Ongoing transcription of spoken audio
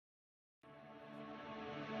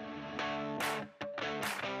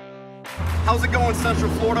How's it going, Central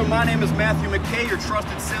Florida? My name is Matthew McKay, your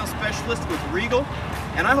trusted sales specialist with Regal,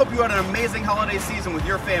 and I hope you had an amazing holiday season with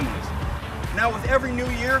your families. Now, with every new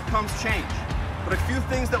year comes change, but a few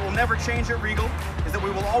things that will never change at Regal is that we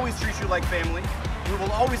will always treat you like family, we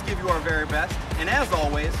will always give you our very best, and as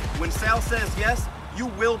always, when Sal says yes, you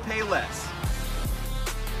will pay less.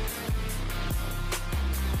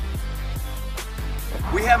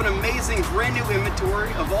 We have an amazing brand new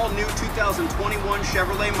inventory of all new 2021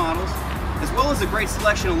 Chevrolet models, as well as a great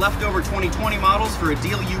selection of leftover 2020 models for a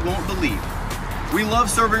deal you won't believe. We love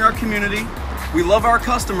serving our community, we love our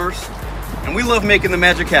customers, and we love making the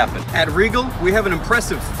magic happen. At Regal, we have an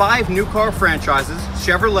impressive 5 new car franchises: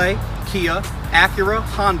 Chevrolet, Kia, Acura,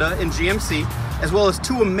 Honda, and GMC, as well as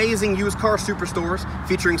 2 amazing used car superstores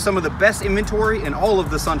featuring some of the best inventory in all of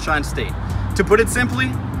the Sunshine State. To put it simply,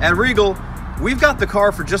 at Regal, we've got the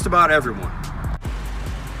car for just about everyone.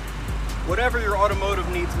 Whatever your automotive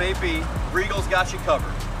needs may be, Regal's got you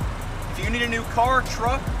covered. If you need a new car,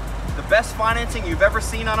 truck, the best financing you've ever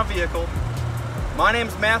seen on a vehicle, my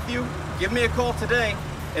name's Matthew. Give me a call today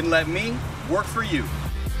and let me work for you.